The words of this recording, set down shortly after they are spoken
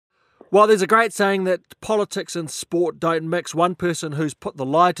Well, there's a great saying that politics and sport don't mix. One person who's put the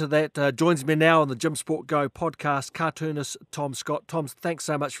lie to that joins me now on the Gym Sport Go podcast, cartoonist Tom Scott. Tom, thanks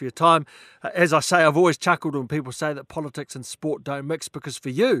so much for your time. As I say, I've always chuckled when people say that politics and sport don't mix, because for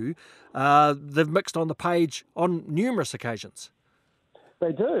you, they've mixed on the page on numerous occasions.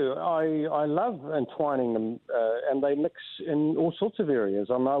 They do. I love entwining them, and they mix in all sorts of areas.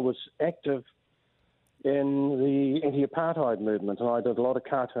 I was active in the anti-apartheid movement, and I did a lot of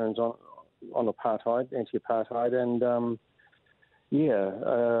cartoons on apartheid, anti-apartheid, and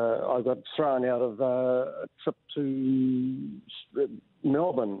I got thrown out of a trip to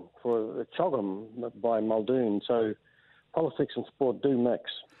Melbourne for a Choggum by Muldoon. So politics and sport do mix.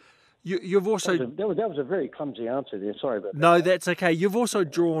 You've also... That was a very clumsy answer there. Sorry about that. No, that's okay. You've also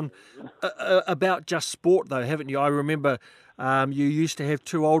drawn about just sport, though, haven't you? I remember you used to have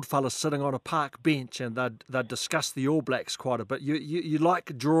two old fellas sitting on a park bench, and they'd discuss the All Blacks quite a bit. You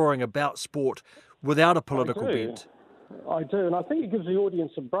like drawing about sport without a political bent. I do, and I think it gives the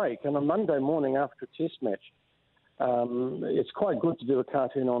audience a break. And a Monday morning after a test match, it's quite good to do a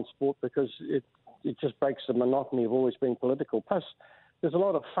cartoon on sport, because it just breaks the monotony of always being political. Plus, there's a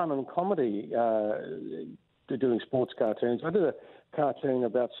lot of fun and comedy to doing sports cartoons. I did a cartoon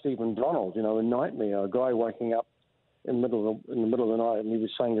about Stephen Donald, a nightmare, a guy waking up in the middle of the night, and he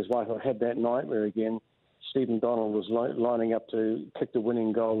was saying to his wife, "I had that nightmare again." Stephen Donald was lining up to kick the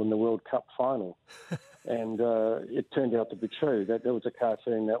winning goal in the World Cup final. And it turned out to be true. That was a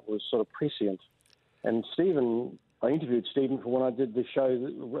cartoon that was sort of prescient. And I interviewed Stephen for when I did the show,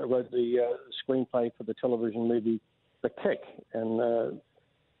 wrote the screenplay for the television movie The Kick, and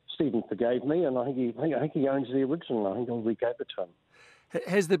Stephen forgave me, and I think he owns the original. I think we gave it to him.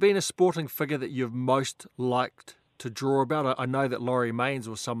 Has there been a sporting figure that you've most liked to draw about? I know that Laurie Mains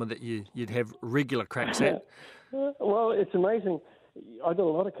was someone that you'd have regular cracks at. Well, it's amazing. I did a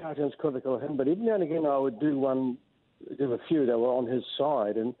lot of cartoons critical of him, but every now and again I would do a few that were on his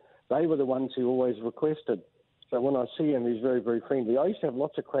side, and they were the ones who always requested. So when I see him, he's very, very friendly. I used to have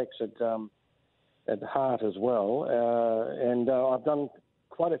lots of cracks at Heart as well, and I've done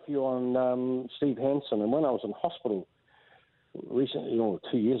quite a few on Steve Hansen. And when I was in hospital recently,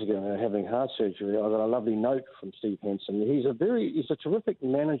 2 years ago, having heart surgery, I got a lovely note from Steve Hansen. He's a terrific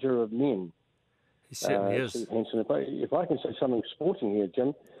manager of men. He certainly is. Steve Hansen. If I can say something sporting here,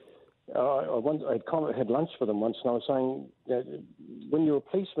 Jim, I had lunch with him once, and I was saying that when you're a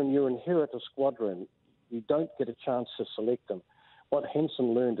policeman, you inherit a squadron. You don't get a chance to select them. What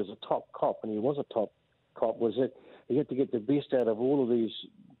Hansen learned as a top cop, and he was a top cop, was that he had to get the best out of all of these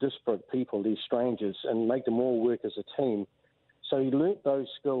disparate people, these strangers, and make them all work as a team. So he learnt those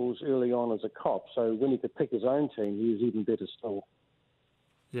skills early on as a cop. So when he could pick his own team, he was even better still.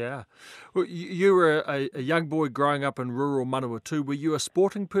 Yeah. Well, you were a young boy growing up in rural Manawatu. Were you a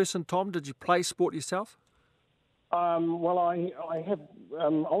sporting person, Tom? Did you play sport yourself? Well, I have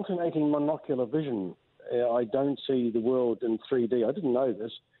alternating monocular vision. I don't see the world in 3D. I didn't know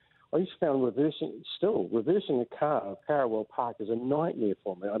this. I used to find reversing a car at Parrawell Park is a nightmare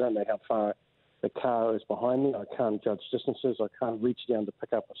for me. I don't know how far the car is behind me. I can't judge distances. I can't reach down to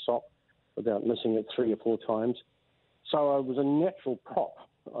pick up a sock without missing it 3 or 4 times. So I was a natural prop.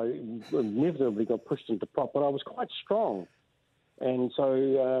 I inevitably got pushed into prop, but I was quite strong. And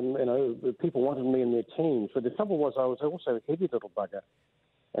so, people wanted me in their teams. But the trouble was I was also a heavy little bugger.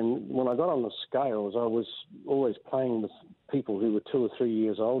 And when I got on the scales, I was always playing with people who were 2 or 3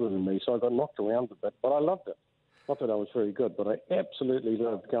 years older than me, so I got knocked around a bit. But I loved it. Not that I was very good, but I absolutely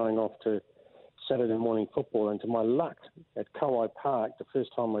loved going off to Saturday morning football. And to my luck, at Kauai Park, the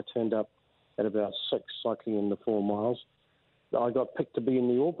first time I turned up at about 6, cycling in the 4 miles, I got picked to be in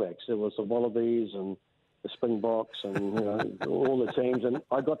the All Blacks. There was the Wallabies and the Springboks and all the teams, and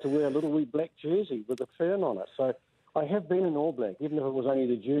I got to wear a little wee black jersey with a fern on it. So I have been an All Black, even if it was only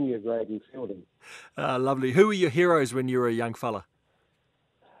the junior grade in fielding. Lovely. Who were your heroes when you were a young fella?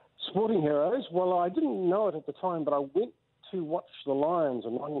 Sporting heroes? Well, I didn't know it at the time, but I went to watch the Lions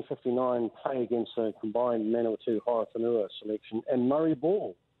in 1959 play against the combined Manawatu Horowhenua selection, and Murray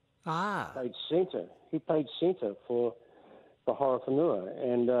Ball played centre. He played centre for Horowhenua,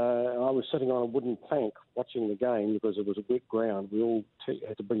 and I was sitting on a wooden plank watching the game because it was a wet ground. We all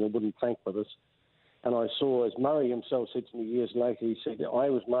had to bring a wooden plank with us. And I saw, as Murray himself said to me years later, he said,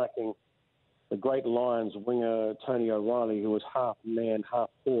 I was marking the great Lions winger Tony O'Reilly, who was half man, half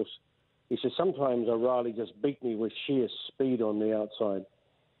horse. He said, sometimes O'Reilly just beat me with sheer speed on the outside.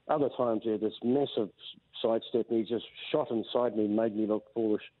 Other times he had this massive sidestep and he just shot inside me and made me look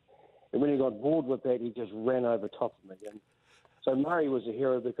foolish. And when he got bored with that, he just ran over top of me. And so Murray was a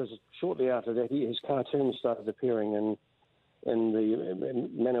hero because shortly after that, his cartoons started appearing in in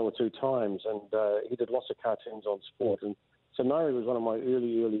Manawatu or 2 times, and he did lots of cartoons on sport. And so Maori was one of my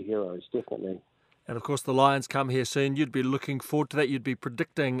early heroes, definitely. And of course, the Lions come here soon. You'd be looking forward to that. You'd be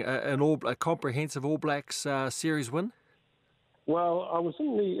predicting a comprehensive All Blacks series win. Well, I was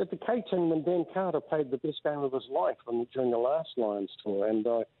at the K-Tin when Dan Carter played the best game of his life during the last Lions tour, and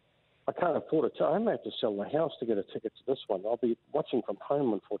I can't afford it. I may have to sell the house to get a ticket to this one. I'll be watching from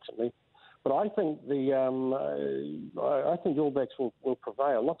home, unfortunately. But I think the All Blacks will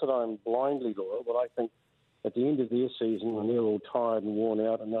prevail. Not that I'm blindly loyal, but I think at the end of their season, when they're all tired and worn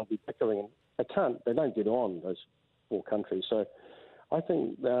out, and they'll be bickering, and they don't get on, those 4 countries. So I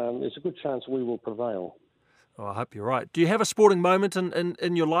think there's a good chance we will prevail. Oh, I hope you're right. Do you have a sporting moment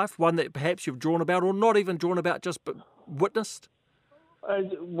in your life, one that perhaps you've drawn about, or not even drawn about, just witnessed?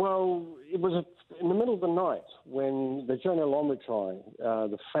 Well, it was in the middle of the night when the Jonah Lomu try,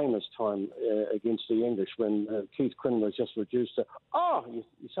 the famous time against the English, when Keith Quinn was just reduced to, you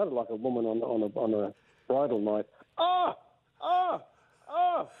sounded like a woman on a bridal night.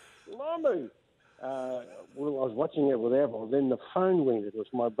 Lomu. Well, I was watching it with Avril. Then the phone rang. It was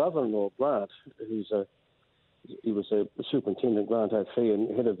my brother-in-law, Grant, he was a superintendent, Grant O'Fee,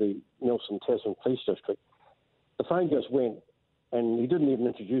 and head of the Nelson Tasman Police District. The phone just went, and he didn't even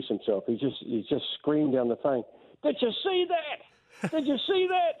introduce himself. He just screamed down the phone, "Did you see that? Did you see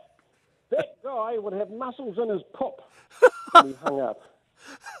that? That guy would have muscles in his pop." And he hung up.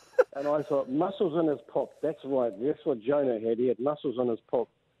 And I thought, muscles in his pop, that's right. That's what Jonah had. He had muscles in his pop.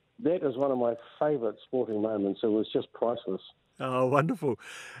 That is one of my favourite sporting moments. It was just priceless. Oh, wonderful.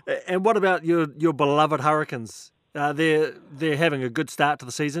 And what about your beloved Hurricanes? They're having a good start to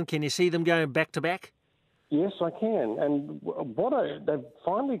the season. Can you see them going back to back? Yes, I can. And they've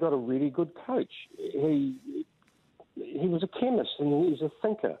finally got a really good coach. He was a chemist and he's a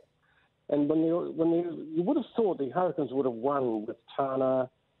thinker. And you would have thought the Hurricanes would have won with Tana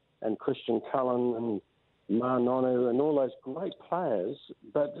and Christian Cullen and Nonu and all those great players,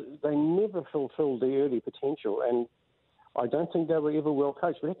 but they never fulfilled their early potential. And I don't think they were ever well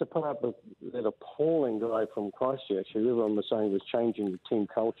coached. We had to put up with that appalling guy from Christchurch, who everyone was saying was changing the team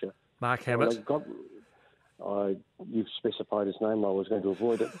culture. Mark Hammett. You've specified his name. I was going to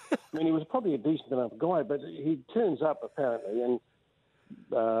avoid it. I mean, he was probably a decent enough guy, but he turns up apparently, and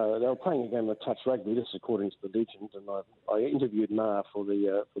they were playing a game of touch rugby. This is according to the legend, and I interviewed Ma for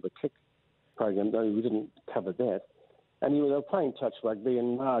the kick program, though we didn't cover that. And they were playing touch rugby,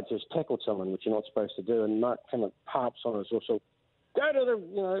 and Ma just tackled someone, which you're not supposed to do, and Mark Hammett harps on us also. Go to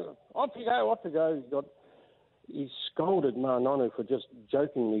the, off you go. He scolded Nonu for just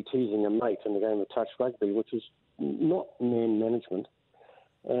jokingly teasing a mate in the game of touch rugby, which is not man management.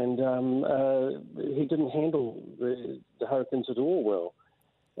 And he didn't handle the Hurricanes at all well.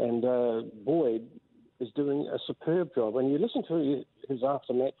 And Boyd is doing a superb job. And you listen to his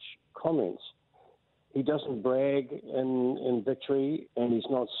after-match comments, he doesn't brag in victory, and he's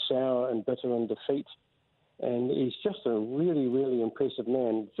not sour and bitter in defeat. And he's just a really, really impressive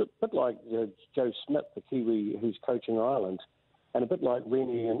man, a bit like Joe Smith, the Kiwi who's coaching Ireland, and a bit like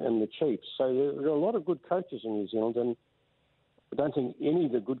Rennie and the Chiefs. So there are a lot of good coaches in New Zealand, and I don't think any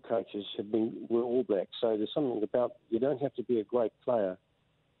of the good coaches were All Blacks. So there's something about, you don't have to be a great player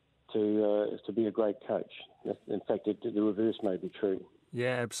to be a great coach. In fact, the reverse may be true.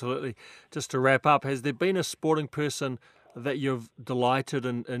 Yeah, absolutely. Just to wrap up, has there been a sporting person that you've delighted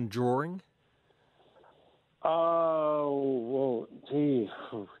in drawing? Oh, well, gee.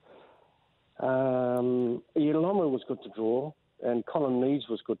 Ioloma was good to draw, and Colin Neves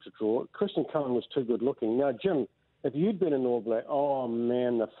was good to draw. Christian Cullen was too good looking. Now, Jim, if you'd been an All Black, oh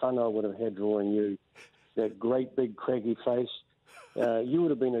man, the fun I would have had drawing you. That great big craggy face. You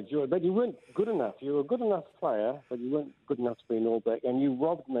would have been a joy, but you weren't good enough. You were a good enough player, but you weren't good enough to be an All Black, and you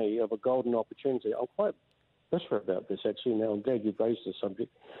robbed me of a golden opportunity. I'm quite bitter about this, actually. Now, I'm glad you raised the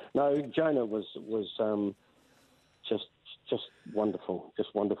subject. No, Jonah was just wonderful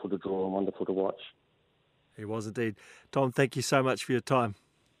to draw and wonderful to watch. He was indeed. Tom, thank you so much for your time.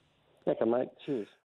 Okay, mate. Cheers.